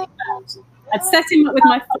sick. I'd set him up with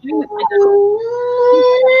my phone, which I don't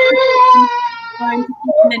trying to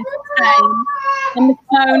keep him entertained, and the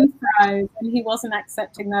phone froze, and he wasn't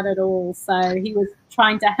accepting that at all. So he was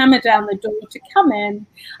trying to hammer down the door to come in.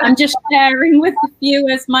 I'm just sharing with the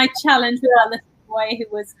viewers my challenge with our little boy who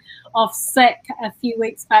was off sick a few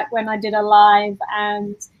weeks back when I did a live,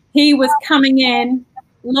 and he was coming in,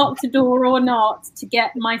 locked the door or not, to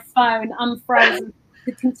get my phone unfrozen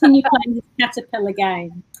to continue playing his caterpillar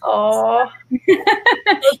game. Oh,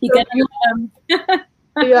 you get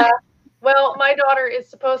yeah. Well, my daughter is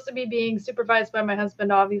supposed to be being supervised by my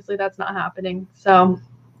husband. Obviously, that's not happening. So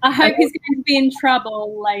I hope he's going to be in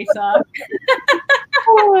trouble later.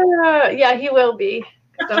 Yeah, he will be.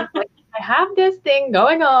 I was like, I have this thing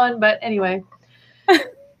going on, but anyway.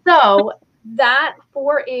 So that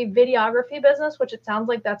for a videography business, which it sounds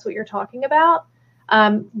like that's what you're talking about,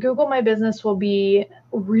 Google My Business will be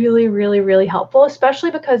really, really, really helpful,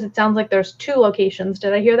 especially because it sounds like there's 2 locations.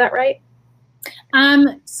 Did I hear that right?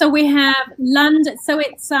 So we have London. So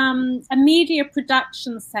it's a media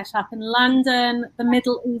production setup in London, the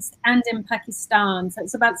Middle East, and in Pakistan. So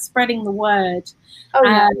it's about spreading the word. Oh,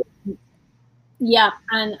 yeah. Yeah,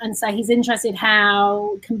 and so he's interested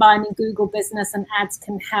how combining Google Business and ads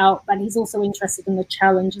can help, but he's also interested in the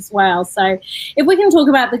challenge as well. So if we can talk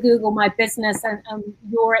about the Google My Business and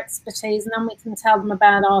your expertise, and then we can tell them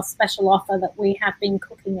about our special offer that we have been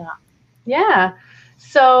cooking up. Yeah.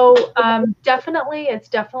 So definitely, it's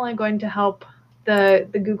definitely going to help the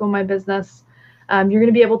Google My Business. You're going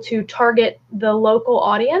to be able to target the local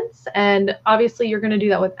audience, and obviously you're going to do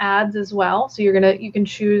that with ads as well. So you can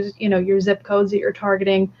choose, your zip codes that you're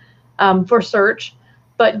targeting for search.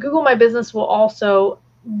 But Google My Business will also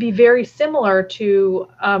be very similar to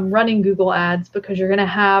running Google Ads, because you're going to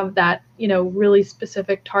have that, really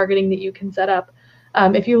specific targeting that you can set up.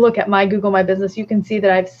 If you look at my Google My Business, you can see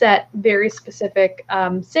that I've set very specific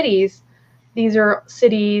cities. These are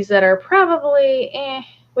cities that are probably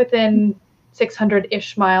within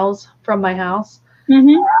 600-ish miles from my house.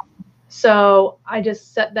 Mm-hmm. So I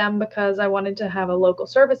just set them because I wanted to have a local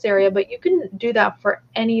service area, but you can do that for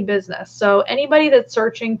any business. So anybody that's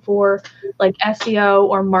searching for like SEO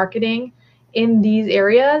or marketing in these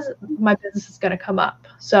areas, My Business is going to come up.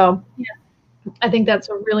 So yeah. I think that's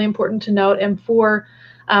really important to note. And for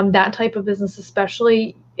that type of business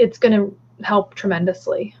especially, it's going to help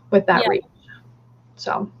tremendously with that reach.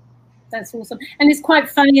 So that's awesome. And it's quite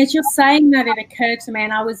funny, as you're saying that, it occurred to me,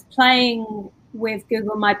 and I was playing with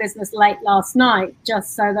Google My Business late last night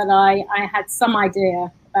just so that I had some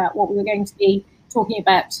idea about what we were going to be talking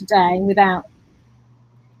about today without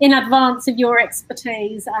in advance of your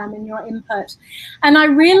expertise and your input. And I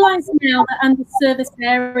realize now that under service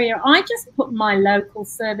area, I just put my local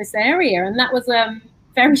service area, and that was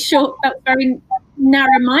very short, that was very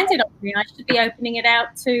narrow-minded of me. I should be opening it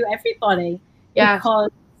out to everybody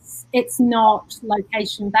because it's not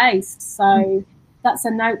location-based. So that's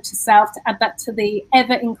a note to self, to add that to the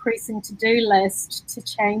ever-increasing to-do list, to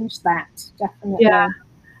change that, definitely. Yeah.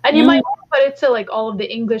 And you might want to put it to like all of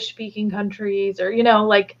the English-speaking countries, or,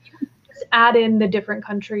 like just add in the different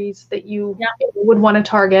countries that you would want to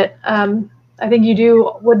target. I think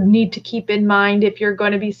you would need to keep in mind, if you're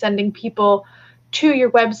going to be sending people to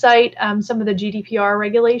your website, some of the GDPR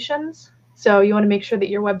regulations. So you want to make sure that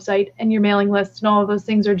your website and your mailing lists and all of those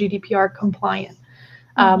things are GDPR compliant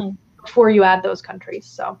before you add those countries.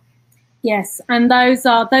 So yes, and those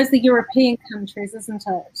are the European countries, isn't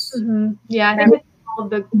it? Mm-hmm. Yeah, I think it's all of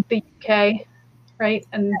the UK, right,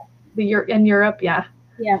 and in Europe, yeah.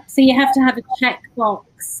 So you have to have a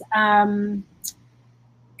checkbox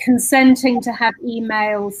consenting to have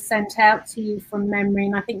emails sent out to you from memory,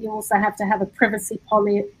 and I think you also have to have a privacy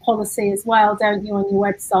policy as well, don't you, on your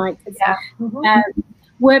website? Yeah.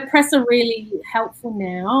 WordPress are really helpful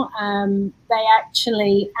now. They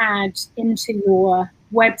actually add into your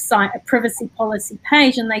website a privacy policy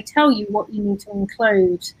page, and they tell you what you need to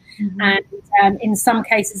include. And in some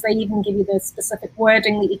cases, they even give you the specific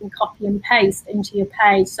wording that you can copy and paste into your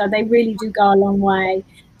page. So they really do go a long way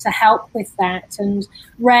to help with that. And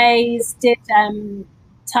Ray's did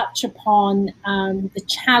touch upon the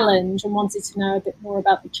challenge and wanted to know a bit more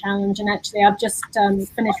about the challenge. And actually, I've just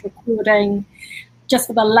finished recording, just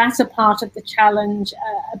for the latter part of the challenge,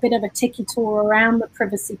 a bit of a tiki tour around the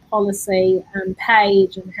privacy policy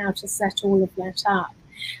page and how to set all of that up.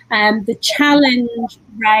 The challenge,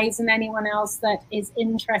 Raise, and anyone else that is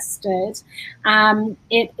interested,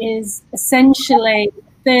 it is essentially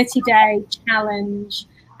a 30-day challenge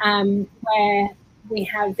where we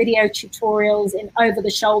have video tutorials in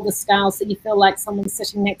over-the-shoulder style, so you feel like someone's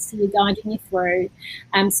sitting next to you guiding you through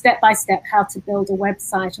step-by-step how to build a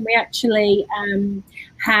website. And we actually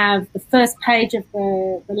have the first page of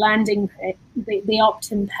the landing, the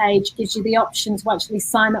opt-in page gives you the option to actually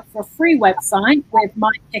sign up for a free website with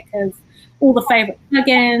my pick of all the favorite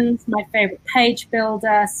plugins, my favorite page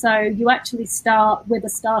builder. So you actually start with a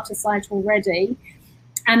starter site already.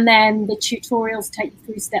 And then the tutorials take you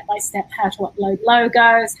through step-by-step how to upload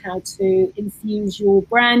logos, how to infuse your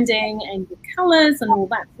branding and your colors and all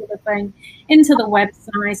that sort of thing into the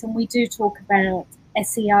website. And we do talk about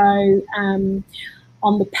SEO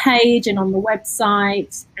on the page and on the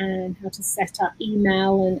website, and how to set up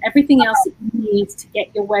email and everything else that you need to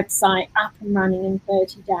get your website up and running in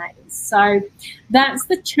 30 days. So that's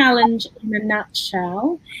the challenge in a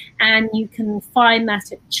nutshell. And you can find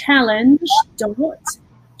that at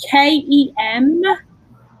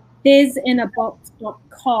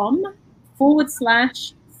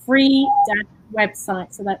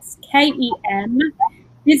challenge.kembizinabox.com/free-website.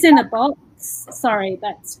 So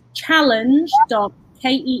that's that's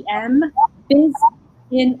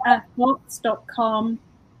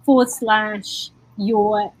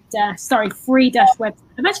challenge.kembizinabox.com/free-website.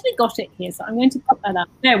 I've actually got it here, so I'm going to put that up.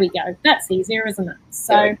 There we go. That's easier, isn't it?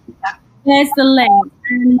 So there's the link.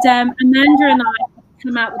 And Amanda and I have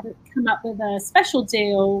come up with a special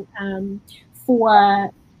deal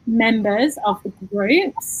for members of the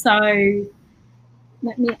group. So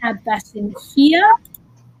let me add that in here.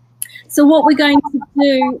 So what we're going to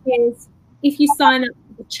do is, if you sign up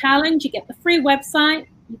for the challenge, you get the free website,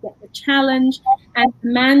 you get the challenge, and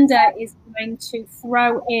Amanda is going to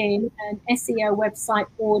throw in an SEO website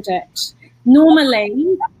audit.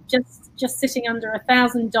 Normally, just sitting under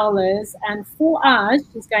 $1,000, and for us,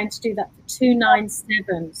 she's going to do that for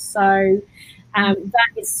 $297. So that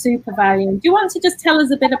is super valuable. Do you want to just tell us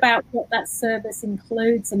a bit about what that service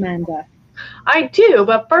includes, Amanda? I do,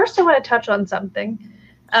 but first I want to touch on something.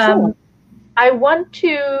 Sure. I want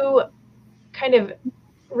to kind of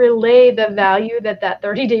relay the value that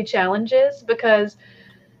 30-day challenge is, because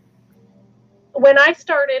when I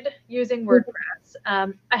started using WordPress,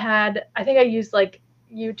 I think I used like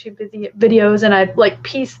YouTube videos, and I'd like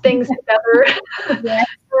piece things together. Yeah.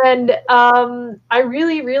 And I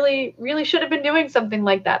really should have been doing something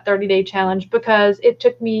like that 30-day challenge, because it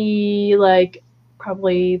took me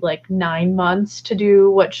probably 9 months to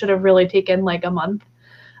do what should have really taken like a month.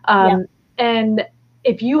 And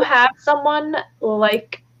if you have someone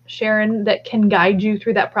like Sharon that can guide you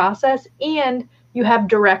through that process, and you have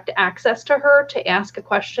direct access to her to ask a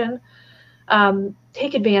question,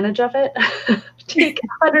 take advantage of it. Take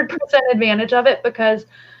 100% advantage of it, because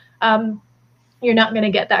you're not going to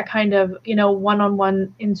get that kind of,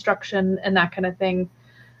 one-on-one instruction and that kind of thing.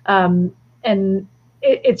 And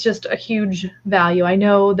it's just a huge value. I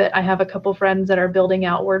know that I have a couple friends that are building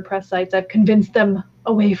out WordPress sites. I've convinced them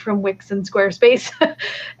away from Wix and Squarespace.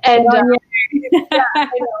 And yeah, I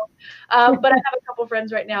know. But I have a couple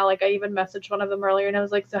friends right now. Like, I even messaged one of them earlier, and I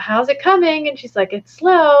was like, so how's it coming? And she's like, it's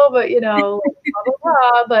slow, but blah, blah,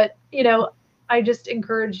 blah. But, I just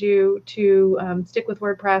encourage you to stick with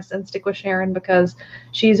WordPress and stick with Sharon, because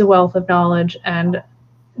she's a wealth of knowledge, and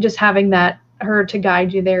just having her to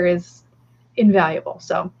guide you there is invaluable.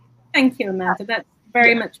 So thank you, Amanda. That's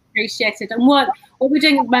very much appreciated. And what we're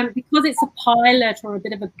doing at the moment, because it's a pilot or a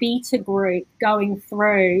bit of a beta group going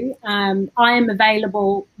through, I am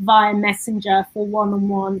available via Messenger for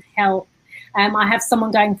one-on-one help. I have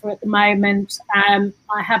someone going through at the moment. I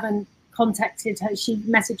haven't contacted her. She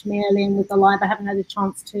messaged me earlier with the live. I haven't had a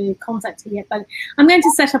chance to contact her yet, but I'm going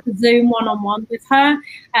to set up a Zoom one-on-one with her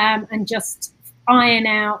and just iron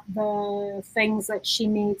out the things that she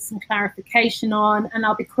needs some clarification on. And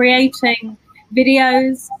I'll be creating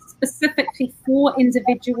videos specifically for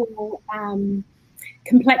individual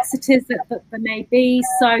complexities that there may be.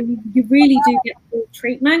 So you really do get full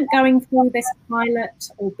treatment going through this pilot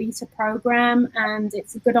or beta program, and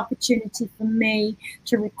it's a good opportunity for me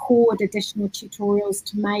to record additional tutorials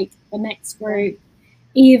to make the next group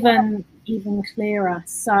even clearer.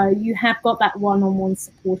 So you have got that one-on-one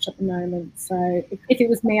support at the moment. So if it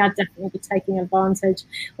was me, I'd definitely be taking advantage.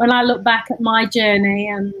 When I look back at my journey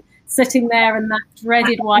and sitting there in that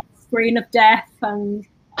dreaded white screen of death and,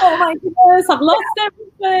 oh my goodness, I've lost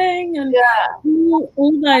everything. And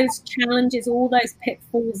all those challenges, all those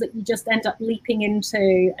pitfalls that you just end up leaping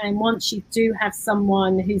into. And once you do have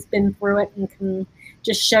someone who's been through it and can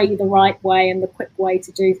just show you the right way and the quick way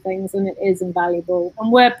to do things, and it is invaluable.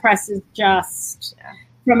 And WordPress is just,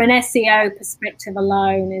 from an SEO perspective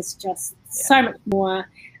alone, is just so much more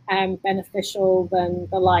beneficial than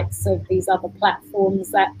the likes of these other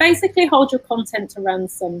platforms that basically hold your content to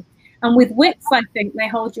ransom. And with Wix, I think they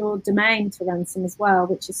hold your domain to ransom as well,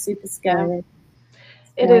 which is super scary.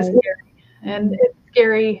 It is scary, and it's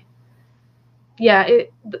scary. I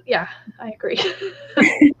agree.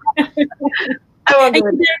 And you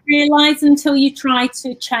don't realise until you try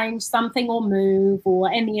to change something or move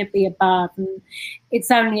or any of the above. And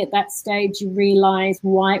it's only at that stage you realise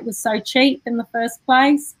why it was so cheap in the first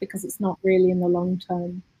place, because it's not really in the long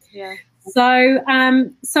term. Yeah. So,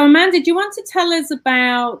 so Amanda, do you want to tell us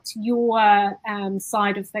about your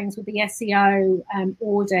side of things with the SEO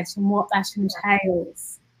audit and what that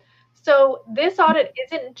entails? So this audit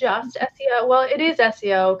isn't just SEO. Well, it is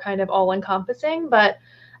SEO kind of all-encompassing, but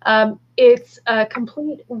it's a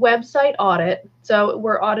complete website audit. So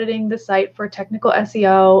we're auditing the site for technical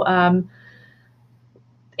SEO,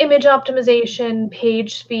 image optimization,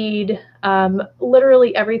 page speed,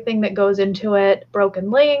 literally everything that goes into it, broken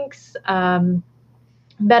links,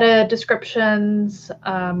 meta descriptions,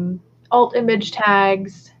 alt image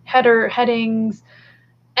tags, headings,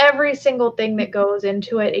 every single thing that goes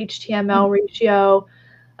into it, HTML ratio,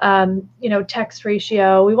 text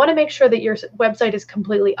ratio. We want to make sure that your website is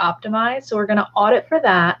completely optimized. So we're going to audit for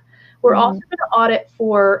that. We're also going to audit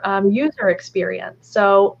for user experience.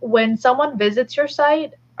 So when someone visits your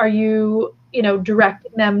site, are you,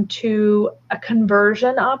 directing them to a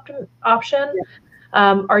conversion option?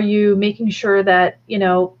 Are you making sure that,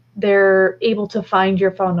 they're able to find your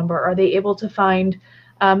phone number? Are they able to find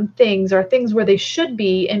things where they should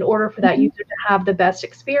be in order for that user to have the best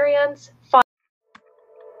experience?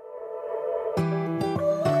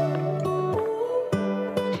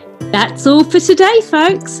 That's all for today,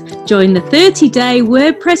 folks. Join the 30-day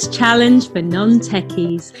WordPress challenge for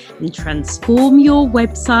non-techies and transform your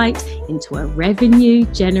website into a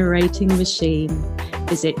revenue-generating machine.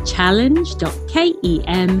 Visit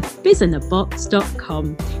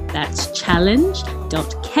challenge.kembizinnerbox.com. That's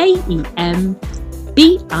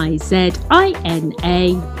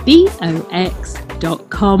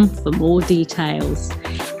challenge.kembizinnerbox.com for more details.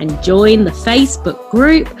 And join the Facebook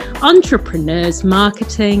group Entrepreneurs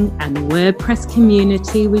Marketing and WordPress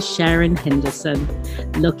Community with Sharon Henderson.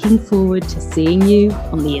 Looking forward to seeing you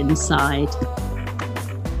on the inside.